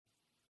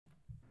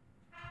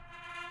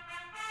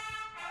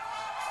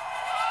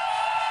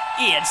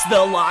It's the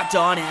Locked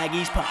On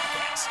Aggies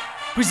podcast,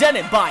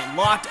 presented by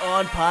Locked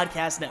On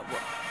Podcast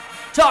Network,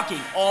 talking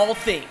all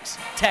things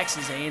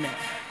Texas A&M.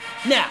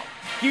 Now,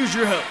 here's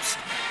your host,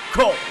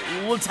 Cole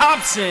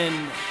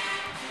Thompson.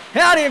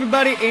 Howdy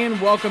everybody,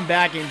 and welcome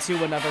back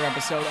into another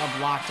episode of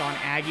Locked On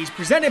Aggies,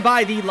 presented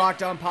by the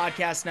Locked On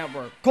Podcast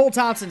Network. Cole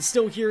Thompson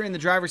still here in the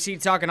driver's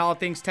seat talking all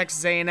things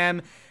Texas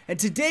A&M. And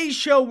today's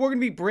show, we're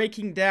going to be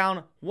breaking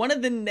down one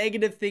of the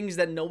negative things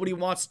that nobody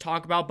wants to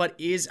talk about, but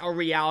is a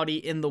reality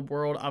in the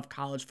world of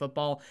college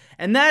football.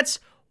 And that's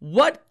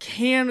what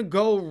can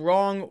go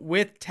wrong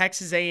with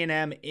Texas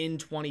A&M in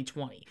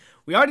 2020.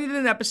 We already did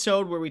an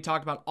episode where we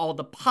talked about all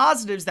the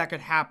positives that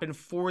could happen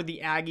for the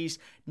Aggies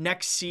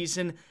next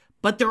season,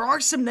 but there are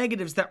some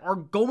negatives that are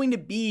going to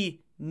be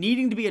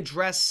needing to be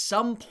addressed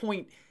some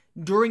point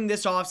during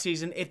this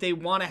offseason if they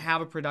want to have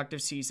a productive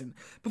season.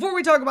 Before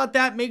we talk about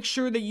that, make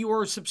sure that you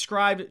are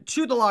subscribed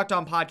to the Locked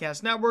On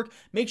Podcast Network.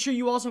 Make sure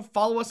you also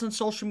follow us on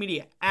social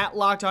media at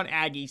Locked On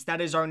Aggies.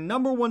 That is our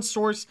number one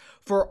source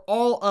for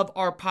all of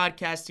our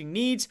podcasting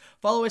needs.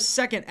 Follow us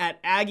second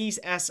at Aggies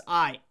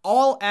SI.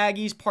 All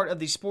Aggies, part of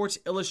the Sports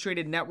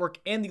Illustrated Network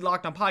and the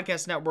Locked On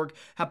Podcast Network,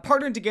 have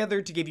partnered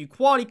together to give you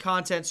quality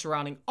content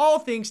surrounding all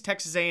things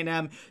Texas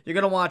A&M. You're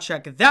going to want to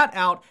check that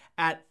out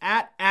at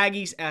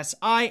Aggies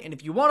SI. And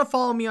if you want to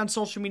follow me on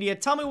social media,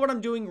 tell me what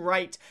I'm doing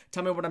right,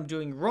 tell me what I'm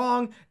doing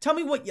wrong, tell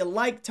me what you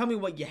like, tell me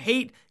what you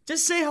hate.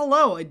 Just say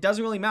hello. It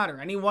doesn't really matter.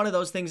 Any one of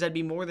those things I'd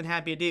be more than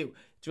happy to do.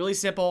 It's really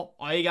simple.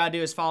 All you gotta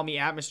do is follow me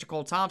at Mr.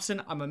 Cole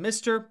Thompson. I'm a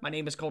Mr. My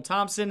name is Cole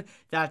Thompson.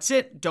 That's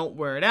it. Don't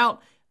wear it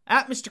out.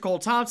 At Mr. Cole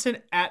Thompson,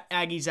 at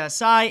Aggies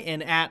SI,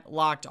 and at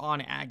Locked On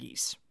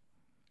Aggies.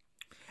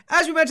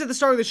 As we mentioned at the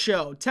start of the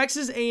show,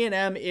 Texas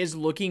A&M is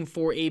looking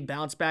for a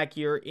bounce back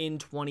year in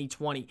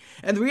 2020.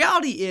 And the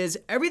reality is,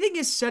 everything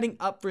is setting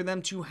up for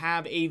them to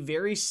have a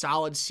very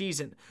solid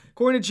season.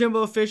 According to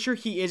Jimbo Fisher,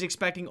 he is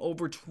expecting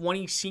over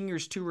 20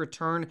 seniors to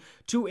return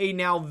to a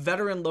now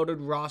veteran-loaded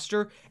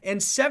roster,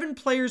 and 7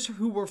 players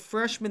who were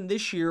freshmen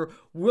this year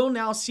will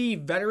now see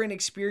veteran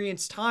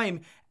experience time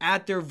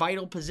at their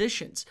vital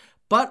positions.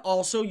 But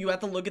also, you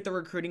have to look at the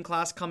recruiting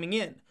class coming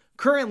in.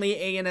 Currently,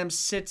 A&M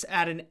sits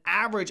at an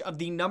average of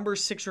the number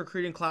 6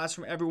 recruiting class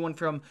from everyone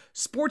from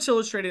Sports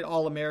Illustrated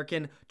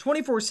All-American,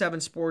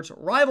 24/7 Sports,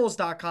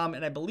 Rivals.com,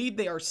 and I believe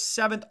they are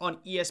 7th on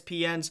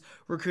ESPN's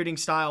recruiting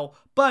style.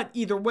 But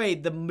either way,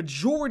 the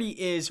majority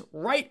is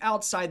right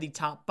outside the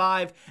top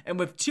 5, and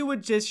with 2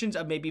 additions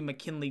of maybe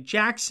McKinley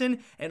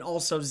Jackson and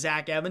also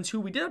Zach Evans, who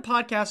we did a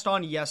podcast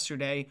on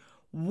yesterday,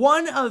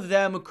 one of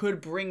them could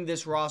bring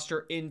this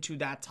roster into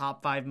that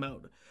top 5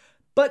 mode.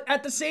 But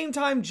at the same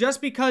time,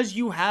 just because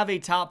you have a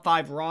top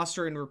 5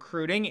 roster in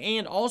recruiting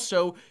and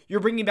also you're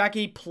bringing back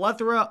a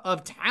plethora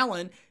of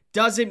talent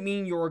doesn't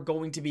mean you're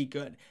going to be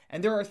good.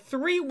 And there are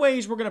 3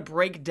 ways we're going to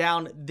break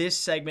down this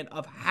segment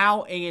of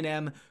how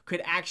A&M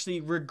could actually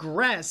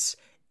regress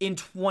in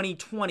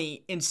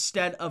 2020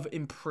 instead of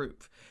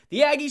improve.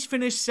 The Aggies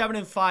finished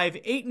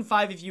 7-5,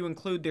 8-5 if you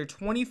include their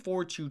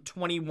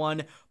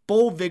 24-21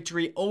 bowl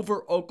victory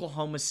over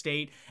Oklahoma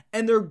State,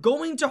 and they're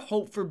going to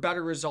hope for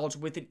better results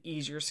with an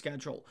easier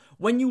schedule.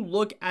 When you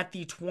look at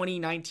the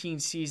 2019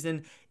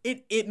 season,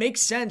 it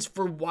makes sense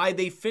for why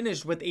they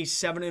finished with a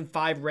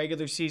 7-5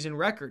 regular season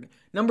record.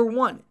 Number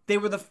 1, they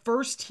were the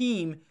first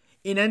team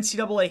in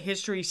NCAA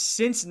history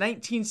since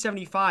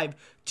 1975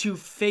 to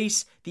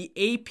face the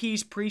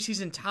AP's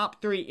preseason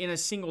top 3 in a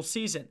single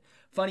season.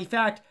 Funny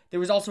fact, there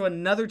was also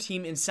another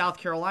team in South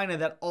Carolina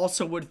that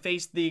also would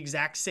face the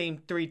exact same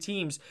 3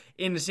 teams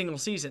in a single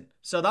season.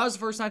 So that was the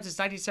first time since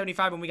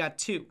 1975 when we got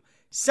 2.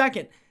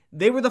 Second,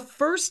 they were the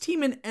first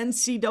team in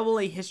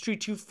NCAA history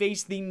to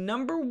face the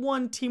number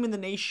 1 team in the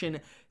nation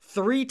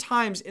 3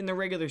 times in the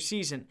regular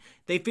season.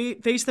 They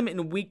faced them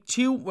in week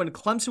 2 when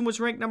Clemson was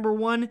ranked number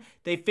 1.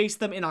 They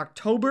faced them in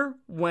October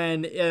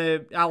when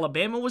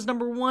Alabama was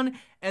number 1.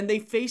 And they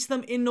faced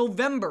them in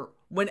November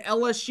when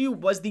LSU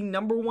was the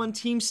number 1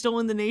 team still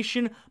in the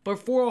nation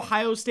before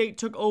Ohio State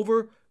took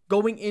over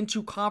going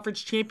into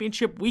conference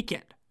championship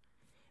weekend.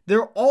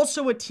 They're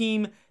also a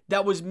team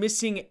that was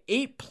missing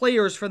 8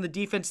 players from the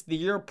defense the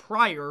year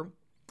prior,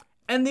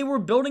 and they were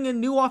building a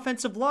new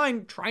offensive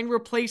line trying to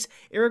replace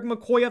Eric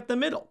McCoy up the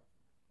middle.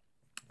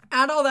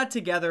 Add all that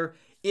together,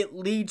 it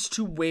leads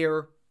to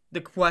where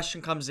the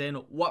question comes in,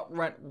 what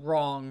went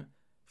wrong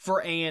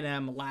for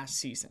A&M last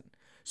season?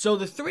 So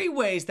the 3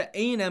 ways that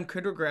A&M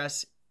could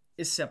regress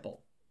is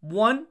simple.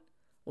 1,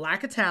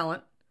 lack of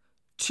talent.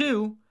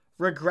 2,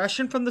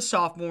 regression from the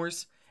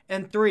sophomores.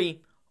 And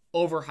 3,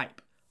 overhype.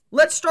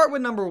 Let's start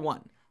with number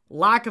 1,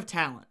 lack of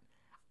talent.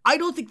 I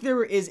don't think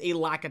there is a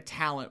lack of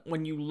talent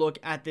when you look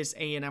at this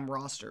A&M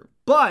roster,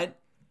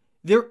 but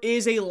there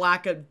is a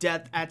lack of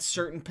depth at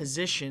certain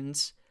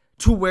positions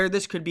to where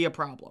this could be a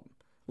problem.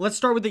 Let's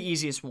start with the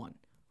easiest one,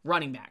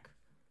 running back.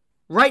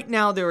 Right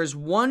now, there is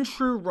one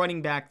true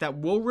running back that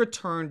will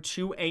return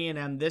to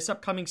A&M this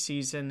upcoming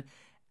season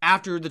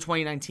after the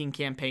 2019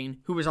 campaign,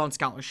 who was on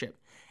scholarship,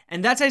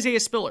 and that's Isaiah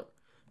Spiller.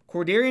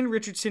 Cordarian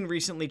Richardson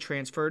recently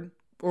transferred,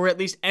 or at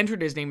least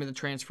entered his name in the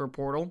transfer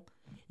portal.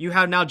 You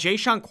have now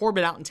Jayshawn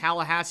Corbett out in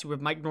Tallahassee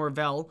with Mike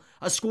Norvell,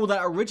 a school that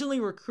originally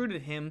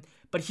recruited him,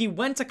 but he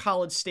went to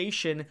College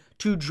Station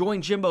to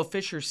join Jimbo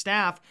Fisher's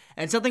staff,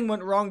 and something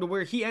went wrong to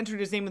where he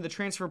entered his name in the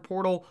transfer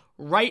portal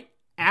right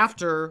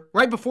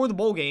before the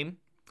bowl game.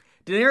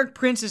 Deneric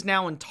Prince is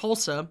now in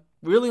Tulsa.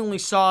 Really only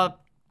saw, I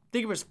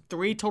think it was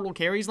 3 total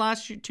carries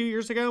 2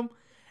 years ago.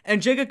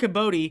 And Jacob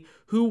Kibodi,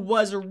 who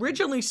was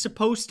originally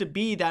supposed to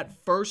be that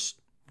first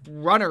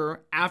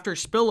runner after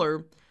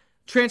Spiller,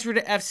 transferred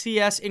to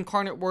FCS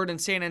Incarnate Word in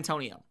San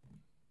Antonio.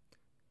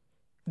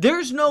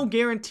 There's no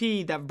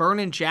guarantee that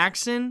Vernon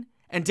Jackson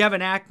and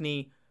Devin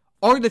Ackney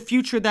are the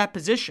future of that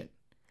position.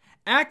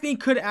 Ackney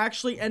could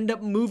actually end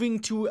up moving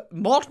to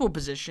multiple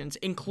positions,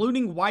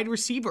 including wide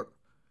receiver.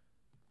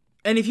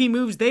 And if he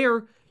moves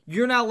there,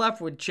 you're now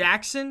left with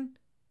Jackson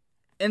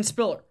and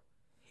Spiller.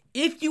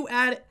 If you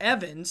add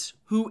Evans,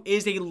 who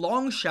is a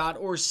long shot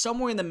or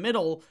somewhere in the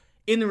middle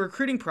in the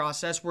recruiting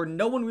process where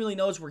no one really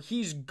knows where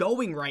he's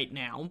going right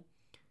now,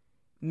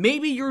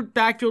 maybe your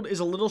backfield is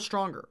a little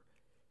stronger.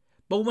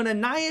 But when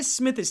Ainias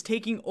Smith is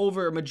taking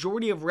over a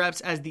majority of reps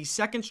as the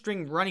second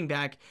string running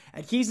back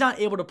and he's not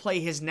able to play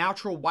his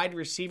natural wide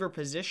receiver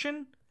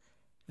position,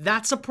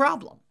 that's a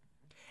problem.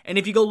 And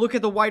if you go look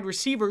at the wide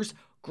receivers,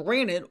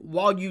 granted,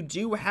 while you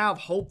do have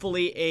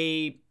hopefully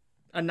a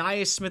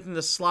Ainias Smith in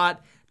the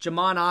slot,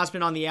 Jamon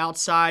Osmond on the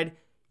outside,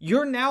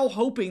 you're now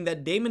hoping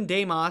that Damon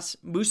Damas,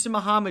 Musa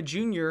Muhammad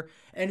Jr.,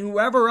 and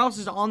whoever else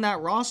is on that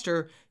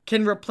roster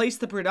can replace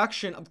the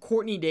production of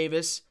Courtney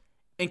Davis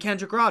and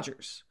Kendrick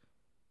Rogers.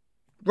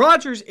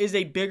 Rogers is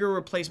a bigger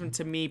replacement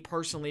to me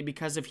personally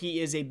because he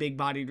is a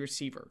big-bodied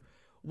receiver.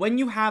 When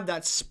you have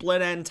that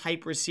split-end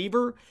type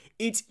receiver,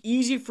 it's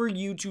easy for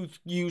you to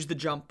use the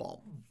jump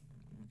ball.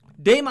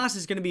 Damas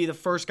is going to be the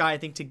first guy, I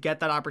think, to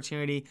get that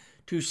opportunity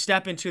to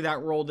step into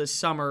that role this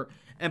summer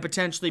and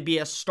potentially be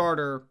a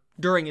starter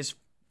during his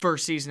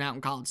first season out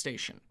in College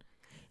Station.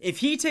 If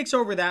he takes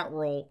over that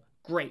role,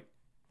 great.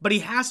 But he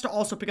has to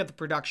also pick up the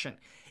production.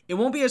 It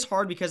won't be as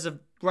hard because of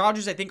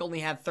Rogers, I think,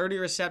 only had 30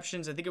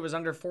 receptions. I think it was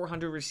under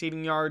 400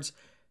 receiving yards,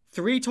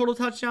 3 total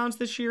touchdowns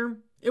this year.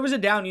 It was a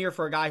down year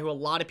for a guy who a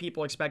lot of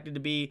people expected to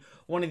be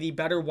one of the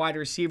better wide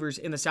receivers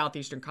in the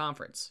Southeastern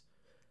Conference.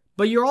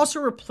 But you're also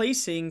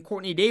replacing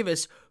Courtney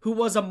Davis, who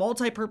was a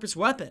multi-purpose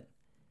weapon.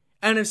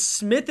 And if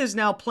Smith is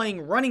now playing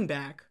running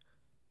back,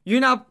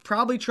 you're now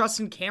probably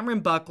trusting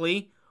Cameron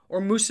Buckley or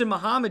Musa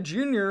Muhammad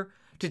Jr.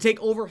 to take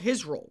over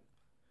his role.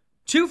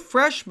 2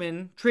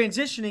 freshmen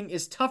transitioning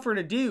is tougher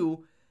to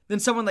do than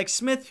someone like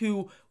Smith,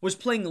 who was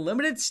playing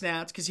limited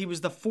snaps because he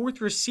was the 4th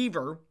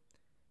receiver,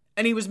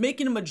 and he was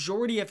making a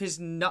majority of his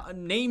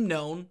name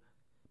known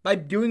by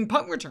doing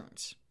punt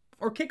returns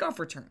or kickoff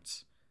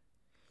returns.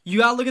 You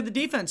got to look at the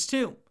defense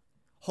too.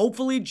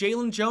 Hopefully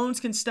Jalen Jones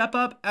can step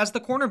up as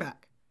the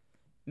cornerback.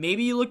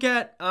 Maybe you look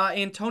at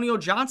Antonio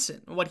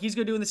Johnson, what he's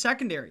going to do in the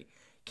secondary.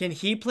 Can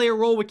he play a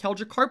role with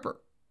Keldrick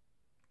Harper?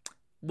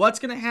 What's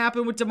going to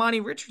happen with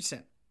Damani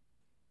Richardson?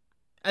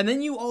 And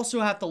then you also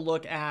have to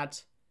look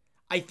at,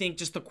 I think,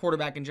 just the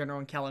quarterback in general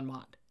and Kellen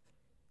Mond.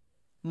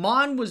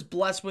 Mond was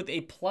blessed with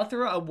a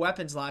plethora of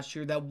weapons last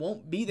year that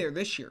won't be there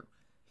this year.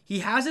 He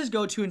has his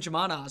go-to in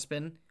Jamon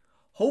Osmond.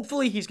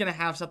 Hopefully he's going to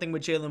have something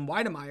with Jalen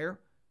Weidemeyer.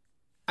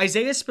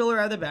 Isaiah Spiller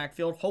out of the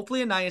backfield.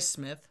 Hopefully Ainias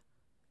Smith.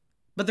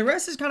 But the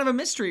rest is kind of a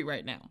mystery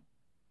right now.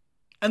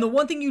 And the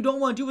one thing you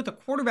don't want to do with a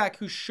quarterback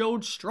who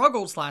showed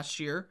struggles last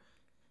year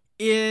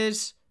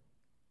is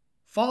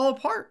fall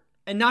apart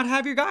and not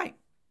have your guy.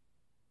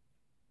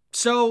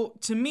 So,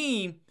 to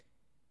me,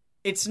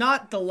 it's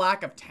not the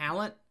lack of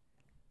talent.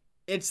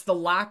 It's the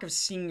lack of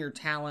senior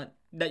talent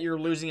that you're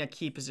losing at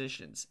key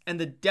positions. And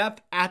the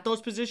depth at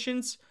those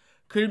positions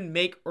could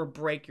make or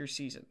break your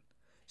season.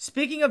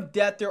 Speaking of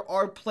depth, there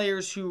are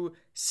players who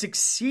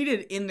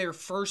succeeded in their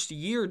first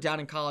year down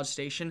in College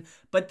Station,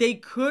 but they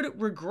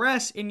could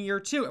regress in year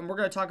 2. And we're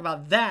going to talk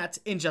about that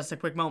in just a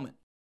quick moment.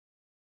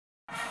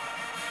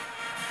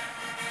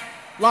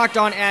 Locked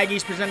On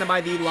Aggies, presented by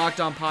the Locked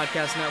On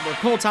Podcast Network.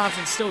 Cole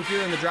Thompson still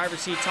here in the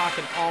driver's seat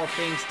talking all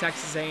things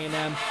Texas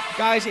A&M.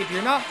 Guys, if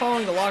you're not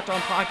following the Locked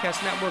On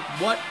Podcast Network,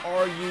 what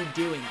are you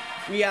doing?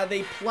 We have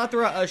a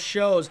plethora of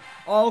shows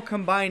all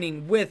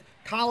combining with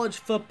college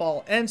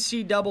football,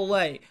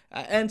 NCAA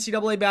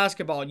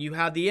basketball. You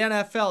have the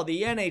NFL,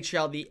 the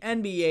NHL, the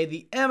NBA,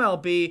 the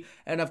MLB,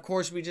 and of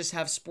course we just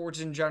have sports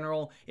in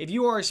general. If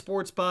you are a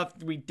sports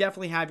buff, we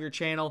definitely have your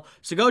channel.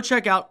 So go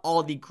check out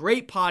all the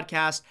great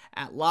podcasts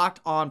at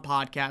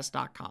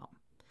LockedOnPodcast.com.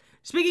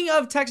 Speaking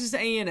of Texas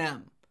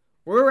A&M,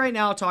 we're right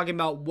now talking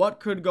about what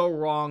could go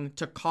wrong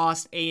to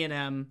cost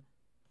A&M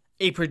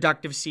a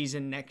productive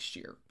season next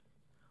year.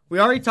 We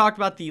already talked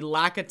about the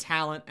lack of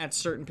talent at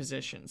certain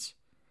positions.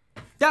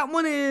 That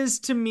one is,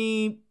 to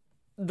me,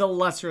 the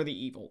lesser of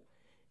the evil.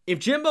 If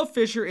Jimbo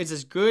Fisher is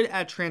as good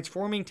at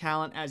transforming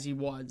talent as he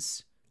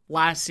was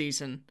last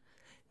season,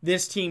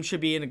 this team should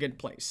be in a good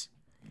place.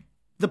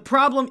 The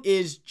problem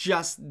is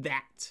just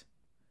that.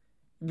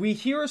 We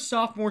hear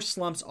sophomore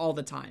slumps all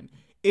the time.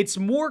 It's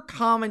more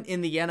common in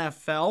the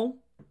NFL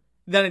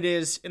than it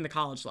is in the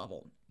college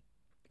level.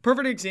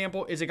 Perfect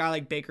example is a guy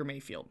like Baker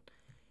Mayfield.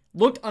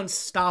 Looked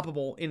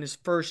unstoppable in his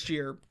first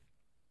year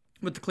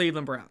with the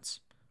Cleveland Browns.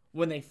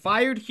 When they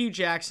fired Hugh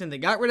Jackson, they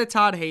got rid of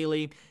Todd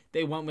Haley.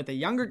 They went with a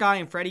younger guy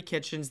in Freddie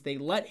Kitchens. They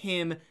let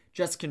him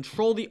just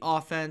control the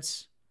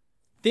offense.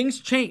 Things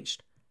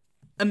changed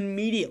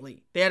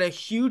immediately. They had a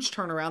huge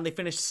turnaround. They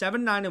finished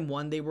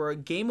 7-9-1. They were a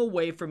game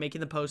away from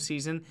making the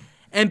postseason.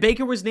 And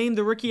Baker was named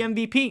the rookie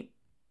MVP.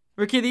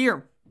 Rookie of the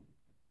year.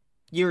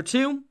 Year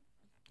 2,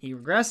 he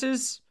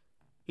regresses.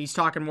 He's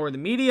talking more to the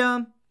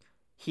media.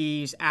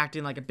 He's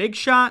acting like a big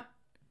shot.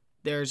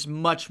 There's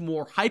much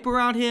more hype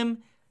around him.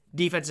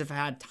 Defense have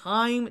had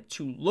time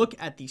to look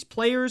at these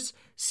players,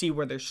 see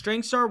where their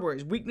strengths are, where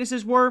his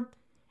weaknesses were.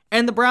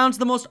 And the Browns,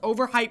 the most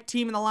overhyped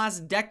team in the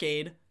last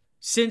decade,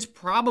 since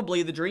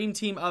probably the dream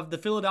team of the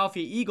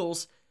Philadelphia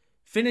Eagles,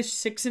 finished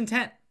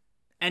 6-10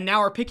 and now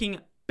are picking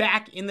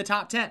back in the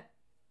top 10.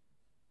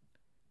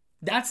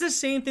 That's the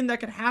same thing that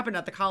could happen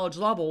at the college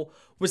level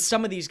with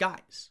some of these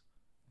guys.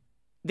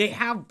 They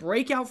have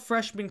breakout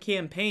freshman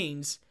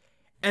campaigns,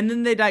 and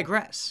then they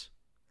digress.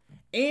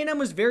 A&M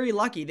was very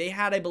lucky. They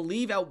had, I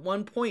believe, at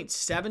one point,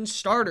 7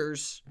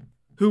 starters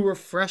who were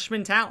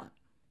freshman talent.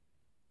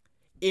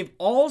 If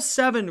all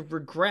 7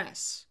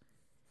 regress,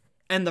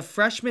 and the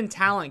freshman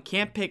talent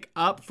can't pick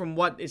up from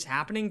what is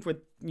happening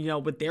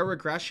with their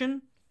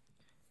regression,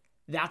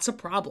 that's a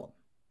problem.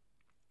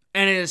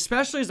 And it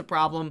especially is a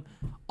problem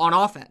on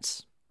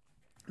offense.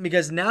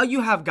 Because now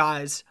you have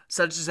guys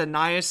such as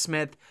Ainias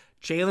Smith,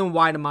 Jalen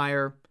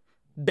Wydermyer,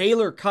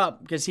 Baylor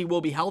Cupp, because he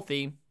will be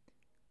healthy,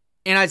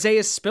 and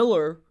Isaiah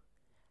Spiller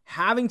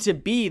having to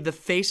be the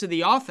face of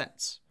the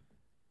offense.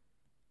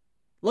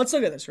 Let's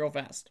look at this real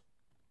fast.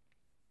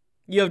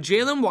 You have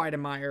Jalen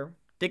Wydermyer,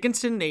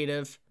 Dickinson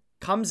native,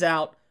 comes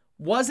out,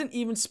 wasn't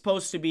even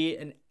supposed to be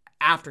an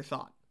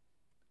afterthought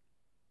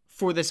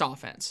for this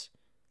offense.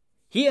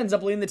 He ends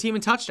up leading the team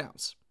in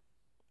touchdowns.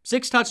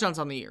 6 touchdowns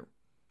on the year.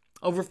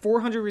 Over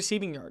 400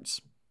 receiving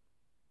yards.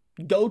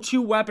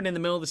 Go-to weapon in the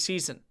middle of the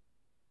season.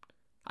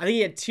 I think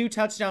he had 2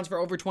 touchdowns for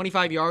over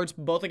 25 yards,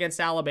 both against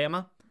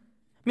Alabama.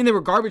 I mean, they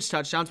were garbage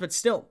touchdowns, but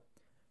still.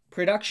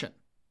 Production.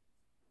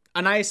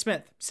 Ainias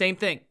Smith, same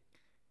thing.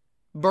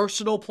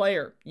 Versatile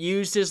player.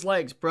 Used his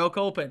legs, broke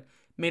open.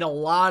 Made a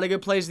lot of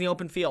good plays in the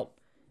open field.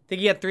 I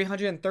think he had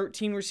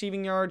 313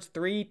 receiving yards,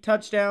 3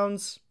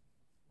 touchdowns.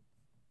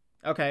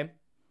 Okay.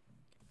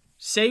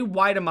 Say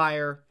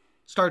Wydermyer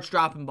starts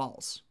dropping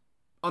balls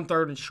on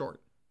 3rd and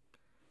short.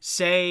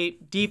 Say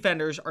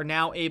defenders are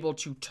now able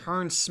to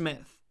turn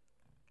Smith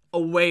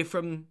away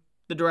from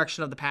the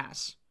direction of the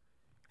pass.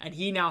 And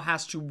he now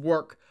has to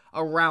work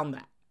around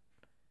that.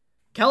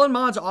 Kellen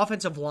Mond's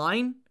offensive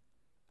line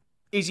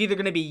is either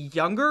going to be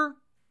younger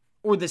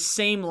or the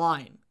same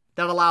line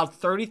that allowed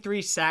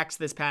 33 sacks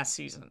this past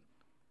season.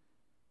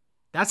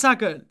 That's not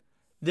good.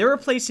 They're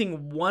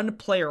replacing one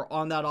player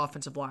on that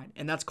offensive line,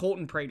 and that's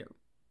Colton Prater.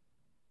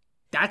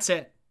 That's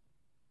it.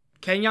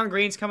 Kenyon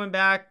Green's coming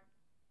back.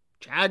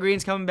 Chad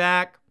Green's coming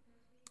back.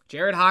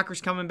 Jared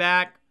Hocker's coming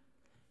back.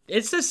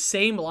 It's the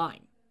same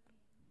line.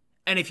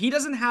 And if he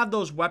doesn't have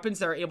those weapons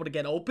that are able to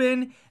get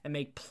open and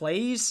make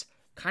plays,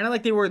 kind of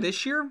like they were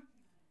this year,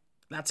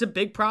 that's a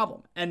big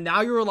problem. And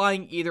now you're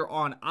relying either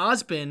on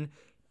Osborne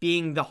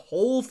being the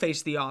whole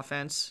face of the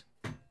offense,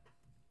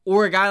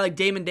 or a guy like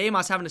Damon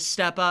Damos having to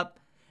step up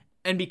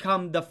and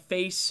become the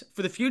face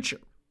for the future.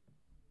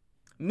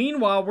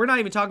 Meanwhile, we're not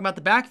even talking about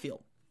the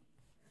backfield.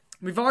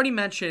 We've already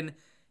mentioned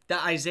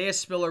that Isaiah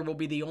Spiller will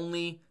be the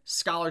only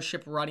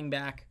scholarship running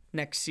back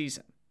next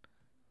season.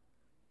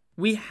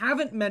 We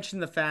haven't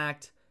mentioned the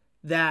fact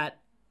that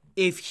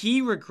if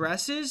he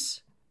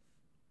regresses,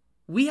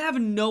 we have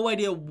no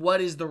idea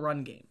what is the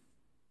run game.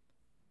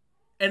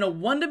 And a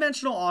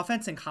one-dimensional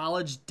offense in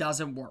college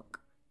doesn't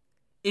work.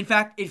 In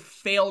fact, it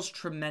fails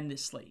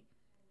tremendously.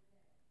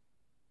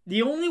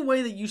 The only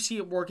way that you see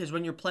it work is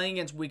when you're playing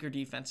against weaker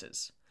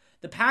defenses.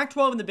 The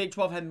Pac-12 and the Big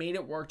 12 have made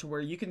it work to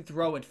where you can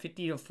throw it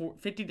 50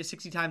 to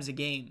 60 times a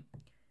game.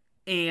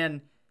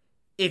 And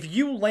if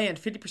you land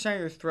 50% of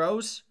your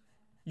throws,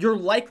 you're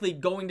likely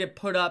going to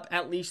put up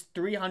at least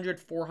 300,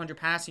 400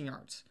 passing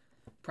yards.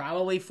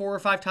 Probably 4 or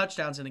 5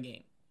 touchdowns in a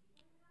game.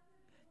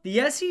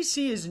 The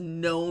SEC is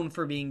known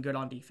for being good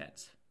on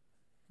defense.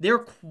 They're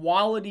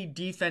quality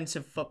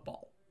defensive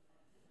football.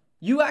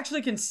 You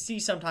actually can see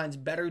sometimes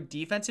better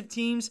defensive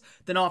teams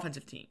than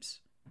offensive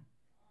teams.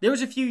 There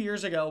was a few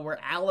years ago where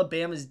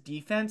Alabama's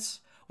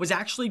defense was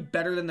actually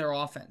better than their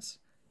offense.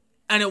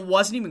 And it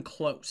wasn't even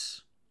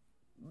close.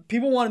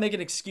 People want to make an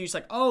excuse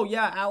like, oh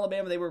yeah,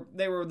 Alabama, they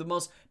were the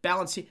most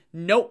balanced team.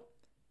 Nope.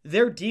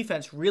 Their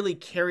defense really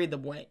carried the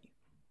way.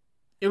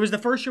 It was the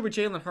first year with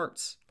Jalen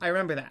Hurts. I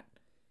remember that.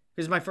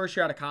 It was my first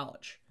year out of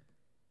college.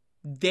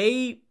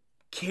 They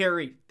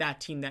carried that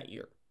team that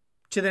year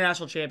to the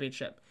national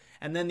championship.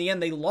 And then in the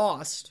end, they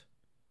lost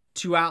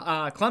to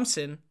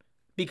Clemson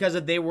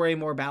because they were a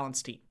more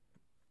balanced team.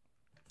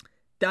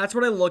 That's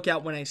what I look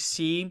at when I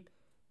see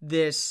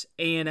this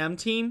A&M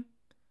team.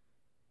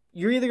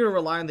 You're either going to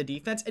rely on the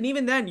defense, and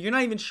even then, you're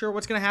not even sure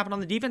what's going to happen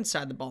on the defense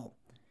side of the ball.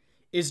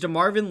 Is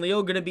DeMarvin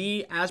Leal going to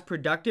be as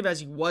productive as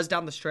he was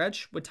down the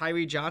stretch with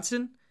Tyree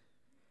Johnson?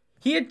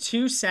 He had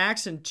 2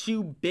 sacks and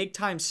 2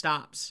 big-time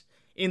stops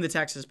in the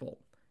Texas Bowl,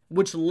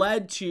 which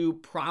led to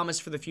promise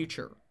for the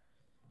future.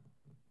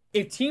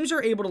 If teams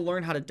are able to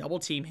learn how to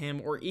double-team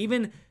him or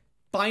even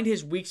find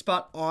his weak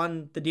spot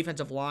on the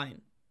defensive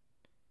line,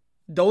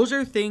 those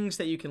are things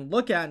that you can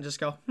look at and just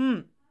go,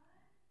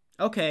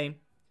 okay,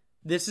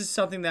 this is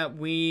something that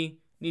we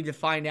need to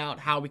find out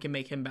how we can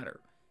make him better.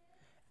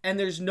 And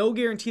there's no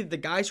guarantee that the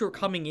guys who are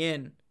coming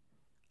in,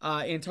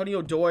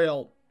 Antonio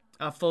Doyle,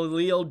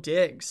 Khalil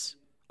Diggs,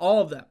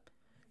 all of them,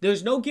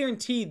 there's no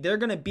guarantee they're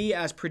going to be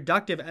as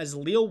productive as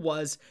Leal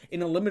was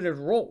in a limited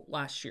role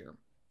last year.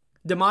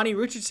 Damani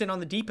Richardson on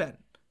the deep end.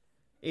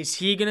 Is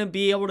he going to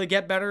be able to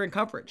get better in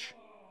coverage?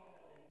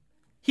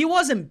 He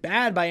wasn't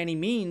bad by any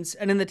means,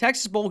 and in the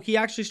Texas Bowl, he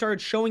actually started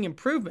showing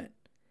improvement.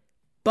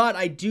 But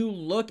I do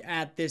look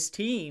at this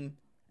team,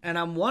 and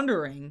I'm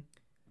wondering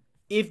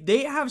if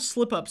they have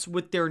slip-ups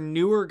with their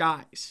newer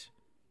guys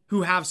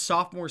who have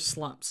sophomore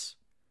slumps.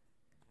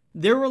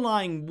 They're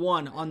relying,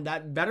 one, on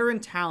that veteran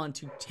talent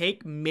to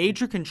take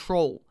major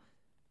control,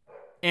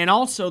 and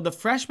also the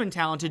freshman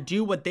talent to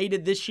do what they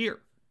did this year.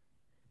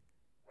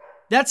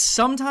 That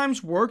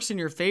sometimes works in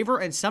your favor,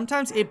 and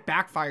sometimes it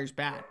backfires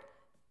bad.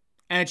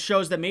 And it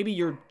shows that maybe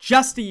you're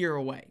just a year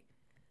away.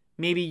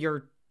 Maybe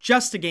you're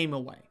just a game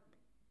away.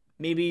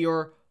 Maybe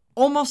you're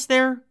almost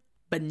there,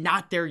 but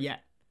not there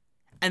yet.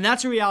 And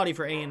that's a reality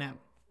for A&M.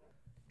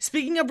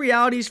 Speaking of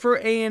realities for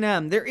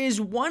A&M, there is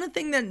one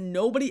thing that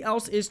nobody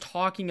else is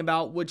talking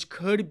about, which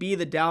could be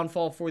the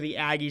downfall for the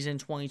Aggies in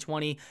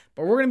 2020.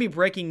 But we're going to be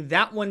breaking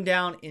that one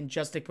down in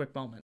just a quick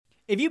moment.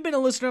 If you've been a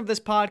listener of this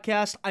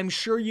podcast, I'm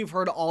sure you've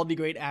heard all the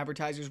great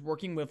advertisers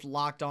working with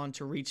Locked On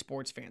to reach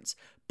sports fans.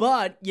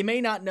 But you may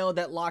not know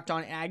that Locked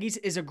On Aggies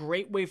is a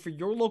great way for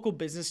your local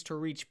business to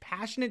reach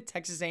passionate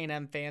Texas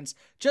A&M fans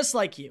just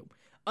like you.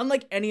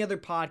 Unlike any other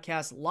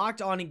podcast, Locked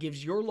On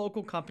gives your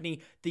local company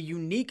the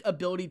unique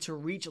ability to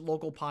reach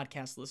local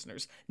podcast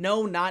listeners.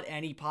 No, not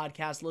any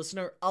podcast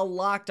listener, a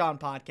Locked On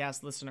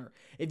podcast listener.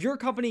 If your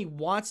company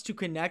wants to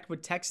connect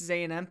with Texas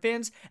A&M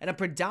fans and a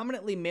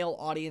predominantly male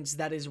audience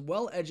that is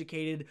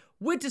well-educated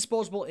with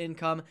disposable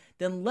income,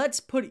 then let's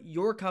put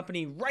your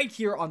company right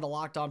here on the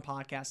Locked On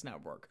Podcast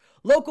Network.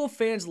 Local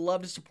fans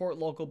love to support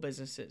local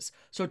businesses,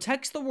 so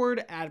text the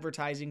word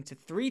advertising to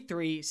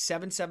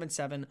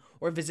 33777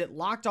 or visit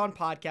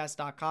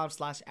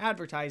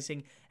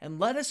lockedonpodcast.com/advertising and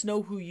let us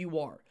know who you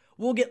are.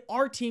 We'll get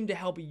our team to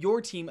help your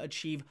team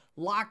achieve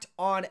Locked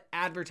On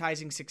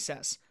advertising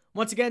success.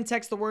 Once again,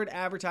 text the word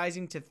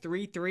advertising to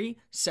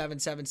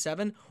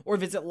 33777 or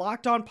visit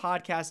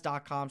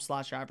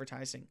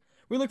lockedonpodcast.com/advertising.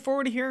 We look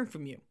forward to hearing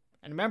from you.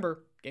 And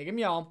remember, gig 'em,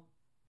 y'all.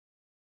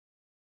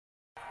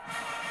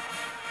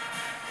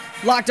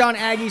 Locked On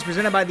Aggies,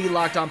 presented by the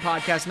Locked On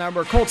Podcast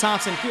Network. Cole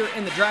Thompson here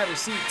in the driver's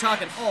seat,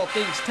 talking all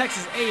things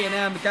Texas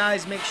A&M.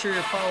 Guys, make sure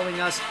you're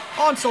following us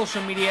on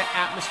social media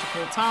at Mr.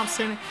 Cole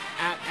Thompson,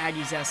 at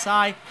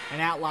AggiesSI,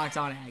 and at Locked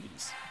On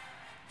Aggies.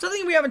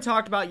 Something we haven't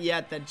talked about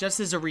yet that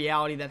just is a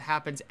reality that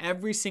happens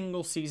every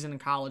single season in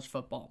college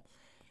football.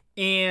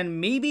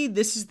 And maybe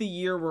this is the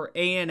year where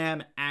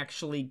A&M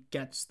actually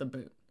gets the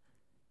boot.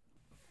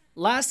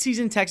 Last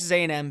season, Texas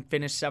A&M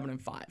finished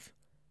 7-5.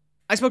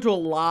 I spoke to a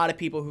lot of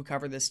people who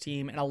cover this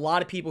team and a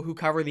lot of people who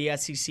cover the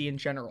SEC in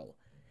general.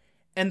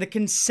 And the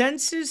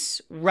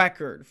consensus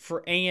record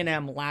for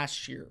A&M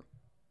last year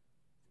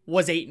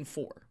was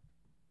 8-4.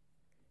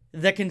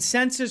 The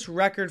consensus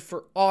record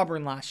for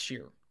Auburn last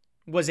year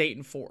was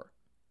 8-4.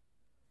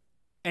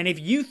 And if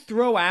you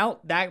throw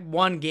out that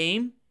one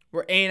game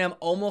where A&M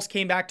almost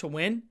came back to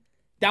win,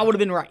 that would have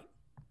been right.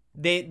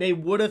 They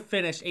would have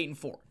finished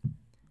 8-4.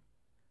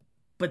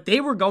 But they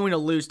were going to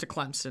lose to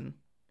Clemson.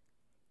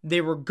 They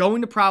were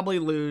going to probably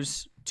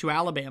lose to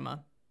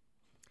Alabama.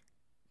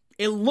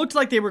 It looked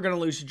like they were going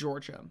to lose to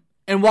Georgia.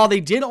 And while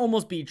they did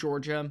almost beat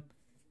Georgia,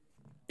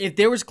 if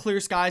there was clear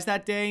skies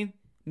that day,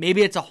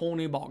 maybe it's a whole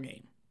new ball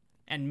game.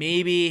 And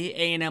maybe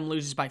A&M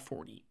loses by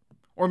 40.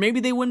 Or maybe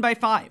they win by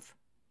 5.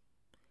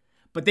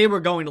 But they were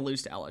going to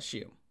lose to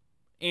LSU.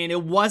 And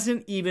it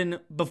wasn't even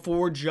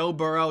before Joe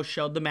Burrow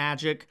showed the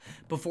magic,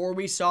 before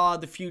we saw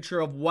the future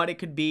of what it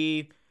could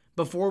be,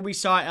 before we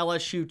saw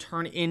LSU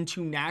turn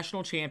into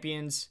national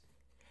champions.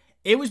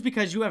 It was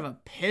because you have a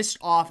pissed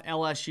off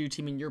LSU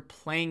team and you're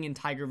playing in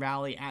Tiger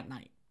Valley at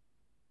night.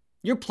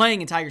 You're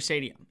playing in Tiger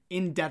Stadium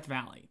in Death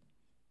Valley.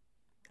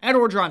 Ed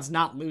Orgeron's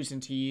not losing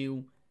to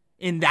you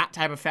in that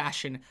type of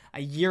fashion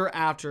a year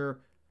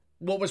after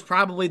what was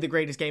probably the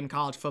greatest game in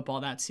college football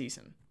that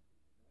season.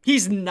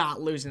 He's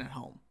not losing at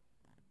home.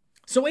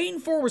 So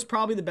 8-4 was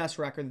probably the best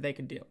record that they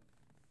could do.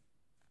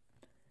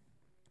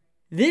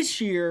 This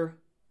year,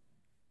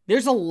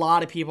 there's a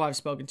lot of people I've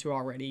spoken to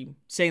already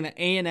saying that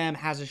A&M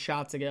has a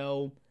shot to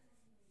go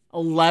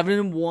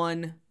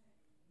 11-1,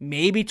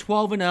 maybe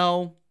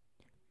 12-0,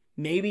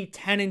 maybe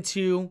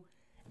 10-2,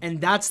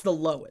 and that's the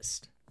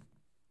lowest.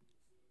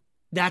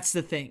 That's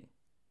the thing.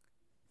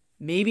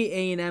 Maybe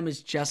A&M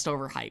is just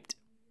overhyped.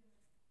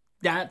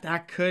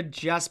 That could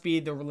just be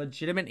the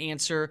legitimate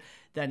answer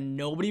that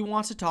nobody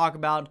wants to talk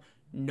about,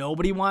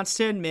 nobody wants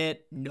to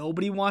admit,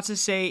 nobody wants to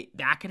say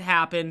that could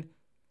happen,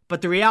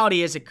 but the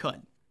reality is it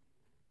could.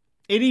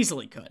 It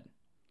easily could.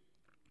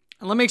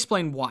 And let me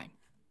explain why.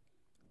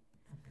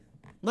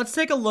 Let's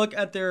take a look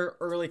at their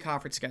early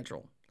conference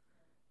schedule.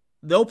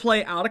 They'll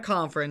play out of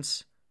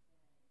conference,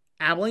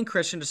 Abilene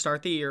Christian to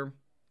start the year.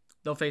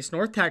 They'll face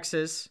North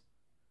Texas.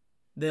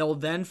 They'll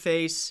then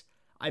face,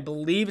 I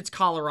believe it's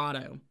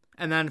Colorado,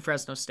 and then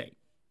Fresno State.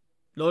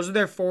 Those are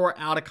their 4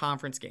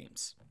 out-of-conference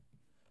games.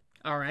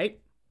 All right?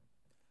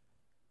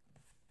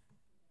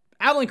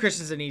 Abilene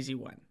Christian's an easy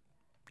win.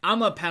 I'm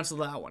going to pencil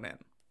that one in.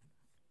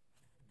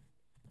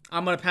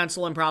 I'm going to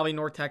pencil in probably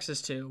North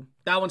Texas too.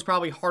 That one's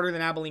probably harder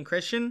than Abilene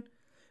Christian,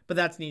 but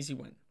that's an easy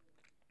win.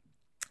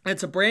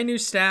 It's a brand new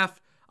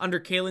staff under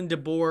Kalen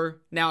DeBoer,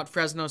 now at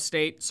Fresno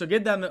State, so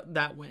give them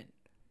that win.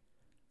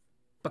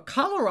 But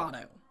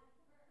Colorado,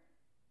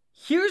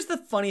 here's the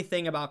funny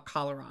thing about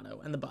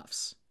Colorado and the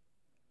Buffs.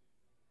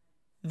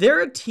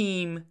 They're a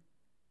team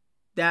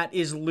that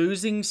is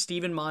losing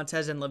Steven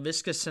Montez and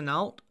Laviska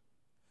Shenault,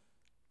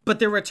 but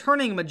they're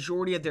returning a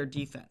majority of their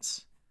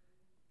defense.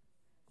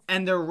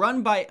 And they're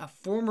run by a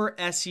former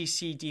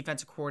SEC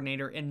defensive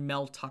coordinator in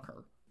Mel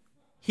Tucker.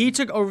 He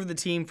took over the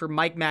team for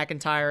Mike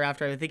McIntyre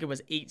after I think it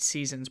was 8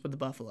 seasons with the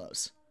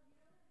Buffaloes.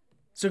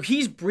 So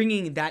he's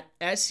bringing that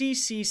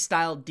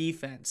SEC-style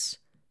defense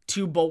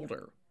to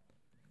Boulder.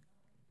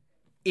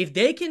 If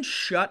they can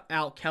shut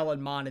out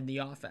Kellen Mond in the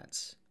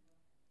offense,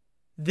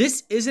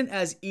 this isn't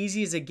as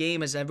easy as a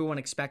game as everyone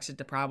expects it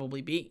to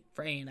probably be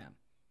for A&M.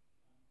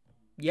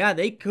 Yeah,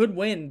 they could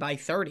win by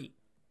 30.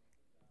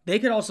 They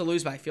could also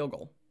lose by field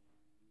goal.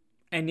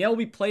 And Yale will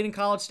be played in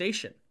College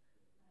Station.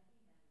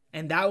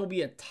 And that will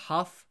be a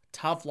tough,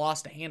 tough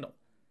loss to handle.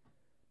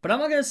 But I'm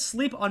not going to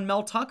sleep on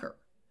Mel Tucker.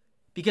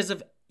 Because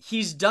if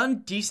he's done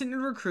decent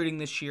in recruiting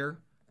this year,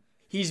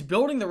 he's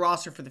building the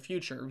roster for the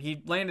future.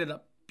 He landed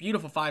a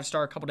beautiful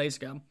 5-star a couple days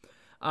ago.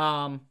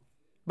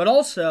 But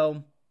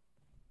also,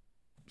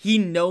 he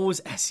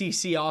knows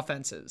SEC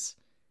offenses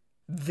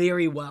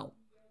very well.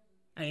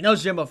 And he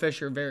knows Jimbo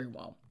Fisher very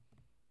well.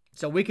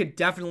 So we could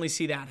definitely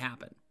see that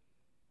happen.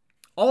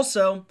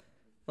 Also,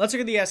 let's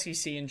look at the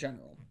SEC in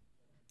general.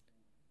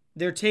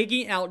 They're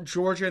taking out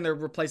Georgia and they're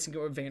replacing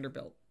it with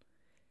Vanderbilt.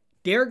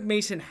 Derek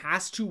Mason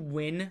has to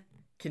win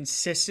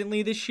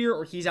consistently this year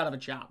or he's out of a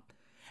job.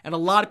 And a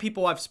lot of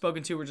people I've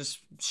spoken to were just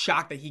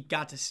shocked that he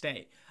got to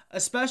stay.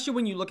 Especially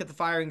when you look at the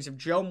firings of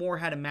Joe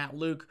Moorhead and Matt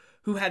Luke,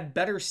 who had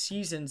better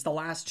seasons the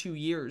last 2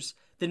 years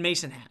than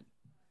Mason had.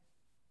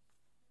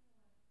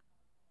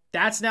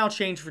 That's now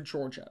changed for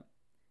Georgia.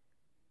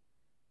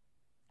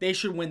 They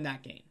should win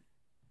that game.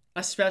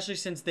 Especially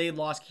since they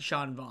lost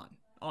Keyshawn Vaughn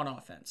on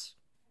offense.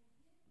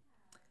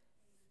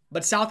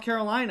 But South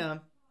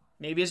Carolina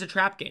maybe is a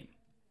trap game.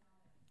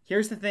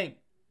 Here's the thing.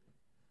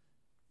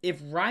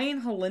 If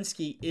Ryan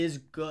Hilinski is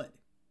good,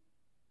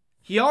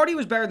 he already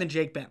was better than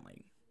Jake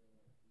Bentley.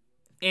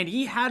 And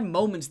he had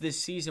moments this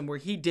season where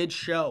he did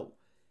show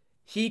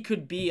he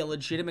could be a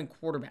legitimate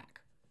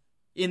quarterback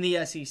in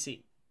the SEC.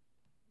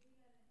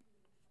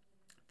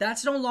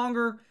 That's no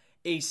longer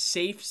a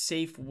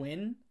safe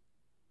win.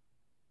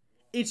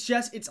 It's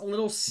a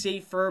little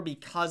safer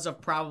because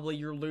of probably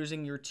you're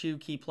losing your 2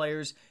 key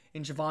players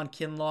in Javon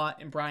Kinlaw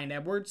and Brian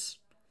Edwards.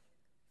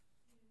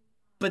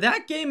 But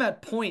that game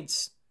at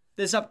points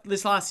this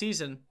last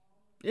season,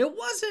 it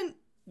wasn't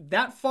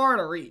that far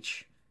to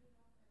reach.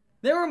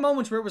 There were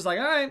moments where it was like,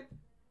 all right,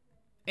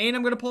 and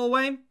I'm going to pull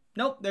away.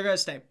 Nope, they're going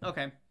to stay.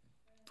 Okay.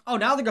 Oh,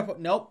 now they're going to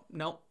put, nope.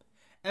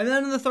 And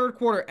then in the third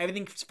quarter,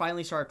 everything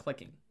finally started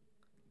clicking.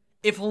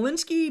 If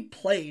Hilinski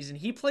plays and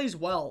he plays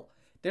well,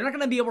 they're not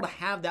going to be able to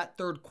have that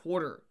third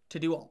quarter to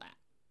do all that.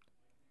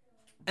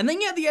 And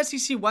then you have the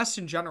SEC West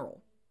in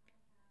general.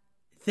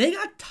 They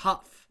got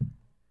tough.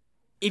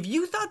 If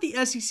you thought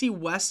the SEC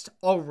West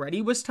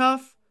already was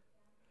tough,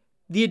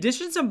 the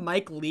additions of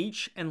Mike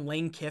Leach and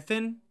Lane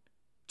Kiffin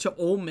to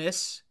Ole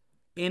Miss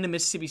and to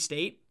Mississippi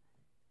State,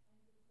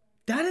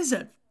 that is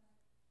a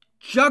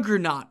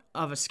juggernaut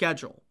of a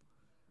schedule.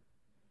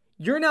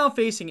 You're now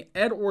facing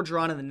Ed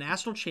Orgeron and the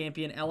national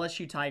champion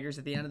LSU Tigers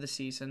at the end of the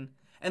season.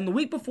 And the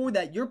week before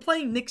that, you're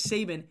playing Nick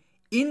Saban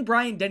in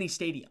Bryant-Denny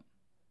Stadium.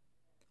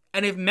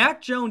 And if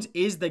Mac Jones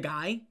is the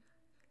guy,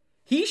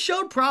 he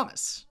showed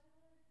promise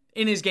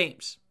in his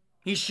games.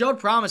 He showed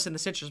promise in the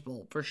Citrus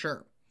Bowl, for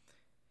sure.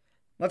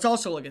 Let's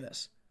also look at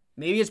this.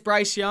 Maybe it's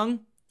Bryce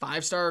Young,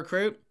 5-star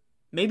recruit.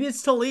 Maybe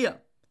it's Talia,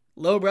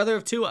 little brother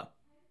of Tua.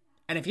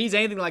 And if he's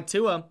anything like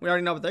Tua, we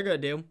already know what they're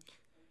going to do.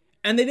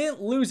 And they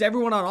didn't lose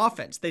everyone on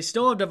offense. They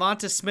still have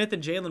Devonta Smith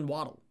and Jalen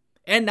Waddle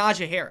and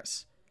Najee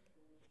Harris.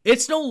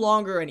 It's no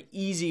longer an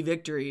easy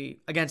victory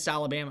against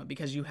Alabama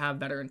because you have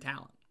veteran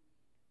talent.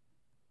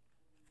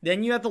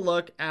 Then you have to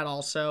look at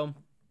also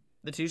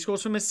the 2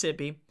 schools from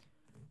Mississippi.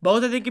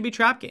 Both I think could be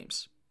trap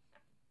games.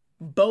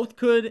 Both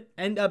could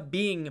end up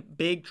being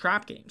big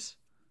trap games.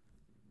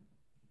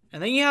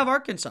 And then you have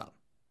Arkansas.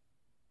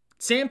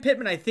 Sam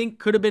Pittman I think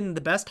could have been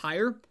the best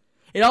hire.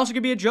 It also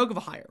could be a joke of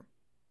a hire.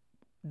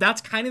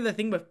 That's kind of the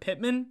thing with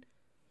Pittman.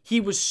 He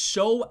was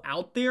so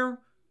out there,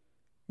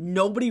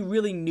 nobody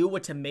really knew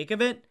what to make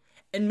of it.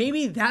 And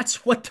maybe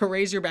that's what the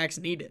Razorbacks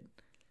needed.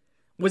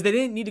 Was they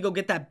didn't need to go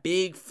get that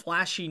big,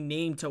 flashy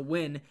name to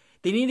win.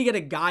 They needed to get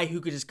a guy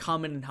who could just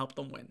come in and help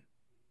them win.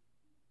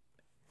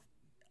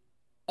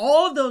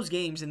 All of those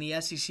games in the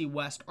SEC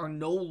West are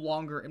no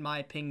longer, in my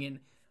opinion,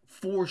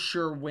 for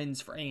sure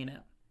wins for A&M.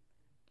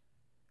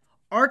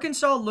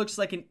 Arkansas looks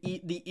like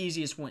the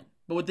easiest win.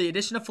 But with the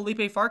addition of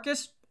Felipe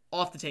Farkas,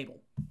 off the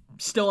table.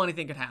 Still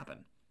anything could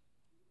happen.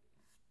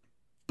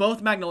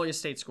 Both Magnolia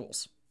State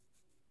schools.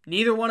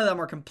 Neither one of them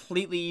are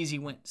completely easy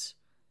wins.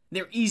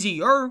 They're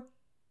easier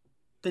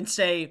than,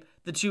 say,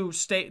 the two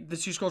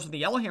schools from the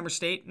Yellowhammer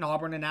State, in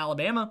Auburn and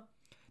Alabama.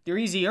 They're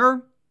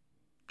easier.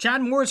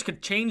 Chad Morris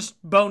could change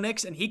Bo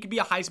Nix, and he could be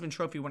a Heisman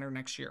Trophy winner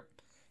next year.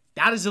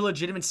 That is a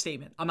legitimate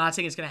statement. I'm not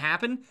saying it's going to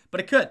happen,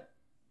 but it could.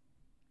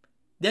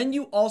 Then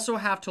you also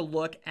have to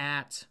look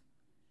at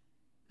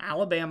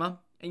Alabama,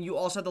 and you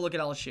also have to look at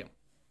LSU.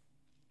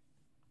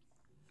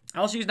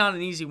 LSU is not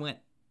an easy win,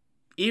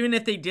 even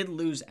if they did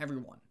lose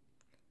everyone.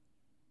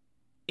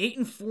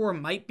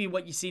 8-4 might be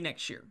what you see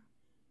next year.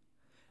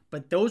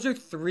 But those are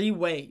three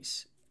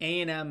ways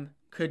A&M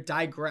could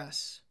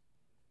digress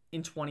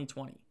in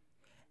 2020.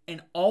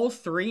 And all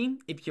three,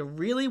 if you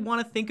really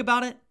want to think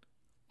about it,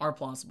 are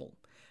plausible.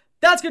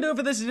 That's going to do it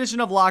for this edition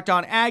of Locked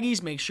On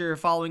Aggies. Make sure you're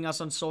following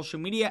us on social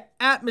media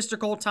at Mr.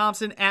 Cole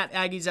Thompson, at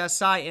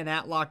AggiesSI, and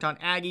at Locked On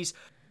Aggies.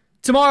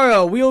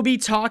 Tomorrow, we will be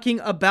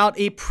talking about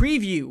a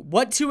preview,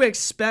 what to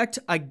expect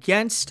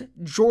against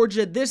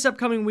Georgia this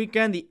upcoming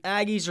weekend. The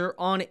Aggies are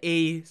on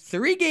a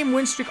 3-game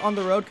win streak on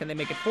the road. Can they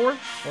make it 4?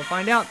 We'll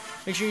find out.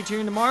 Make sure you tune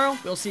in tomorrow.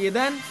 We'll see you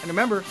then. And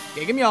remember,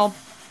 gig 'em, y'all.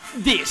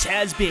 This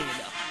has been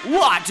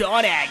Locked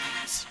On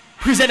Aggies,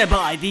 presented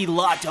by the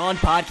Locked On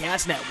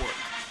Podcast Network.